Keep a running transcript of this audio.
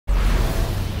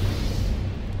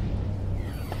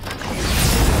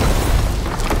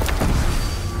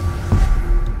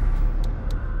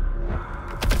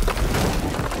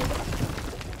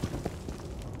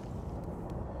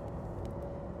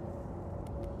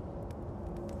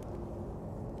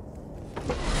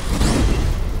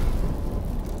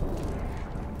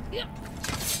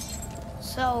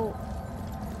So,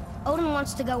 Odin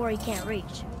wants to go where he can't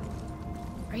reach.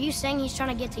 Are you saying he's trying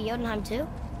to get to Jotunheim too?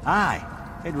 Aye.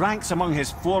 It ranks among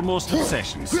his foremost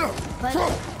obsessions. But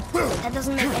that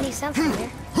doesn't make any sense from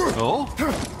here. Oh?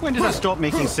 When did I stop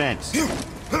making sense?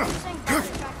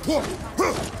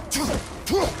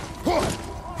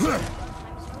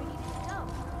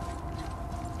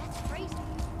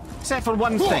 Except for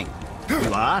one thing.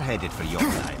 You are headed for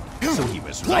Jotunheim, so he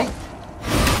was right.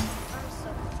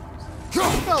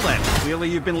 Well then, clearly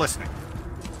you've been listening.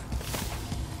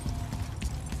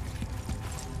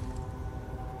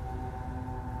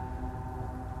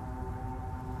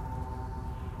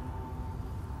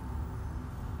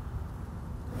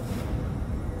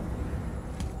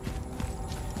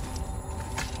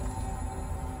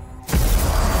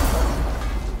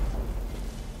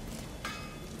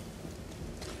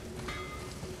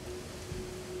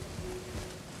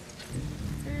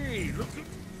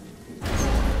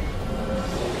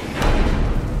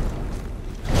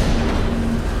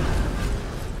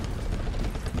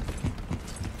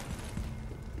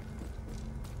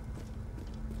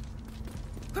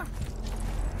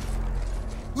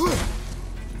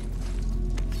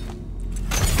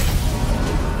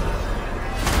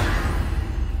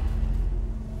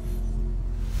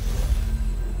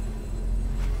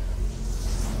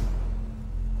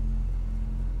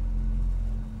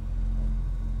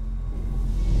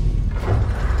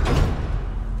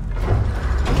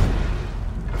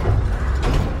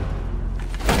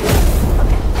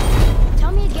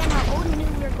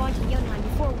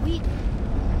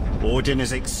 Odin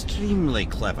is extremely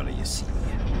clever, you see.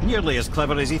 Nearly as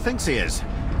clever as he thinks he is.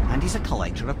 And he's a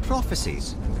collector of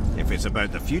prophecies. If it's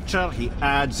about the future, he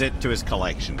adds it to his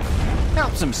collection.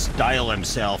 Helps him style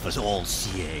himself as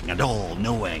all-seeing and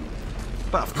all-knowing.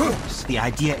 But of course, the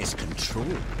idea is control.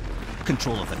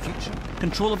 Control of the future.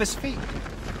 Control of his fate.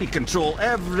 He'd control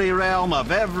every realm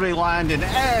of every land in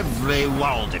every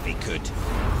world if he could.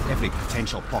 Every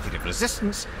potential pocket of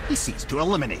resistance, he seeks to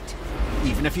eliminate.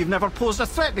 Even if you've never posed a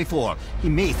threat before, he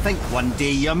may think one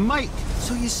day you might.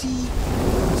 So you see,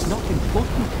 it's not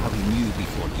important how he knew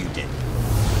before you did.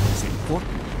 It's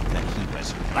important that he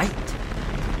was right.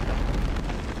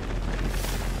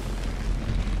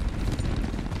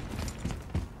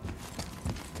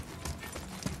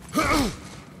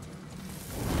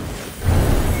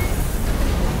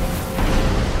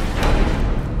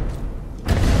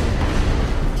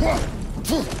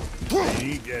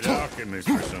 Get alchemist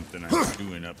or something I'm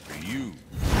doing up for you.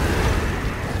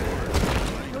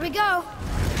 Here we go.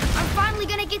 I'm finally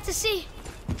gonna get to see.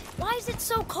 Why is it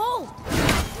so cold?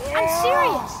 I'm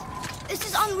serious. This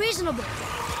is unreasonable.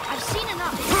 I've seen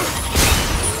enough.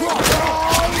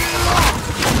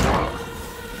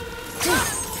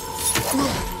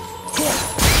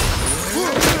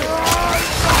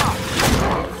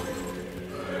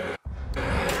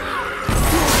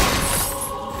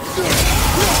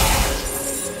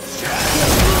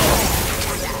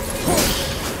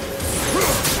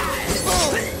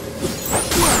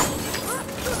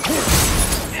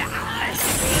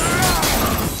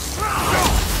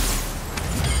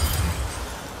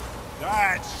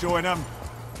 Showing them.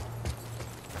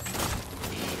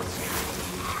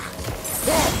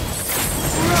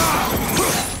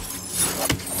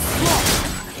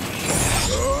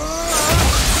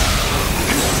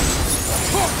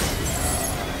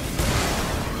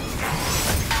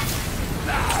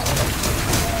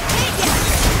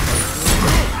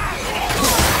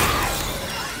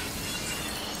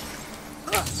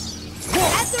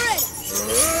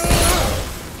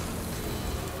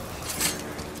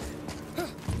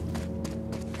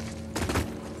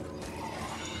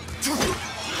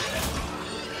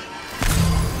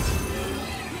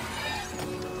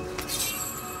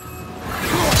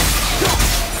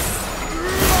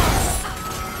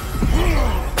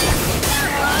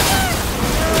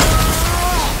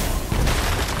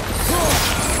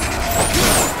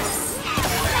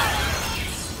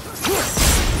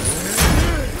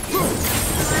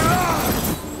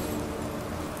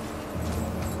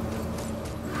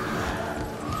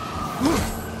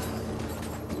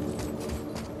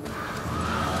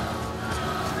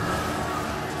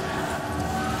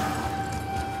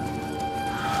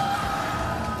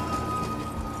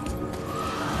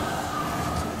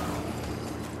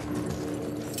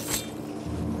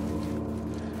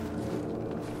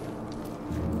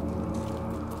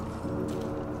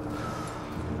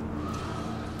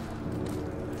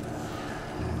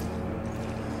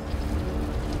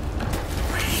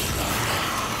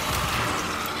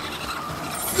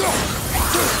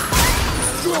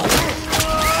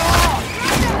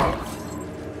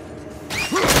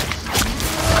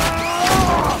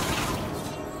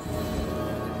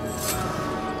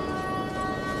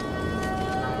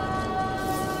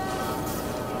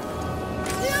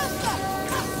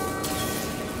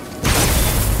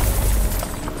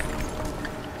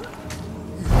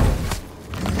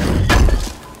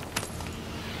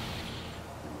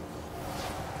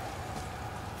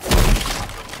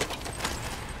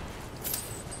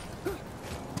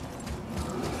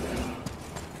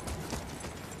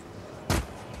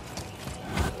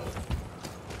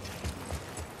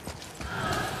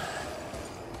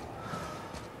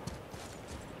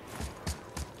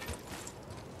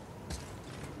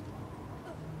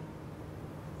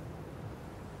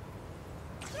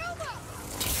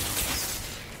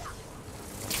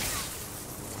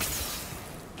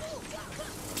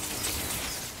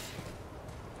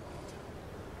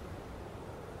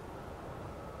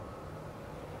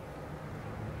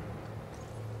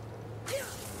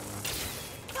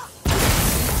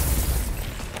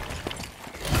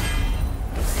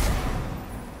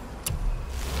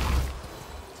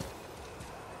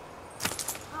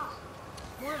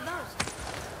 more of those.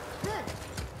 Good.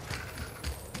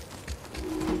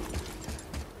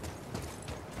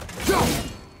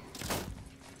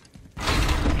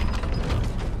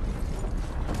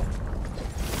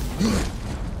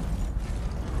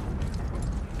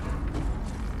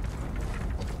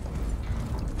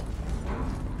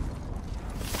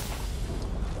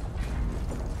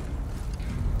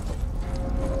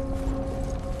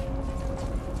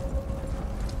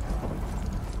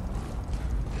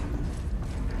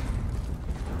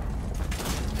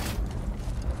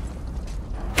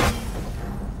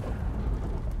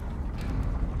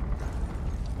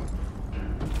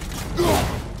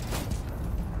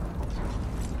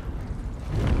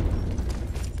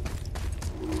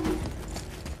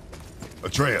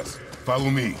 Atreus, follow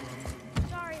me.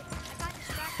 Sorry, I got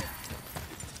distracted.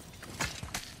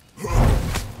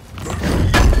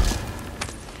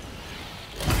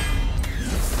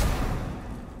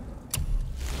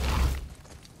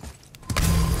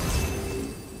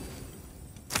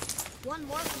 One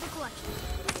more for the collection.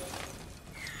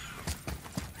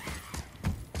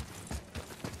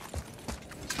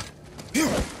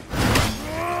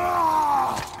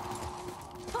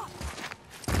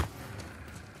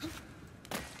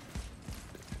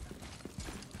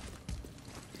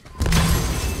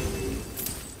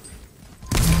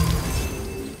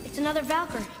 It's another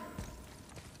Valkyrie.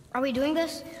 Are we doing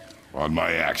this? On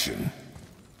my action.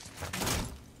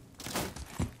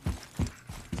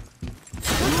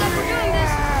 Looks like we're doing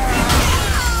this.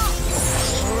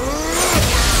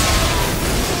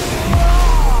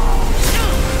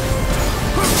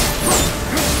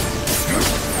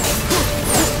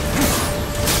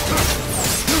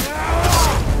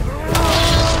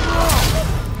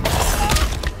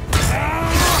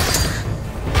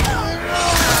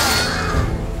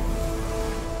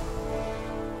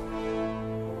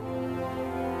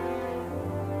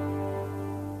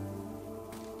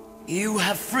 You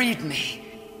have freed me.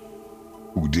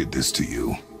 Who did this to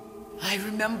you? I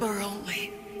remember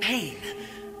only pain.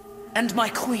 And my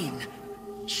queen.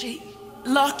 She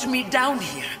locked me down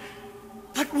here.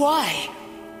 But why?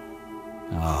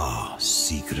 Ah,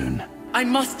 Sigrun. I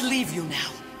must leave you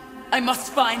now. I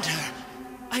must find her.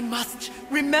 I must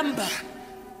remember.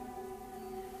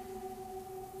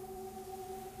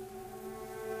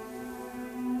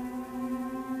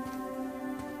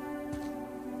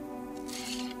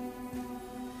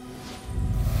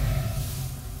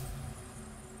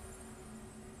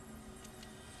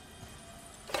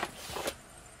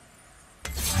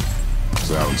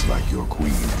 Sounds like your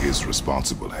queen is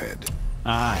responsible, Head.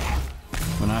 Aye.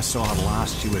 When I saw her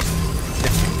last, she was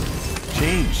different.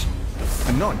 Changed.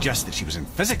 And not just that she was in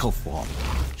physical form.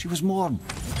 She was more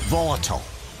volatile.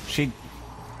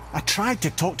 I tried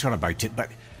to talk to her about it, but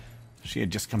she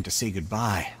had just come to say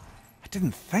goodbye. I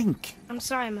didn't think. I'm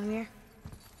sorry, Mimir.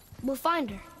 We'll find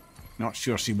her. Not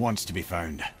sure she wants to be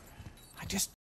found. I just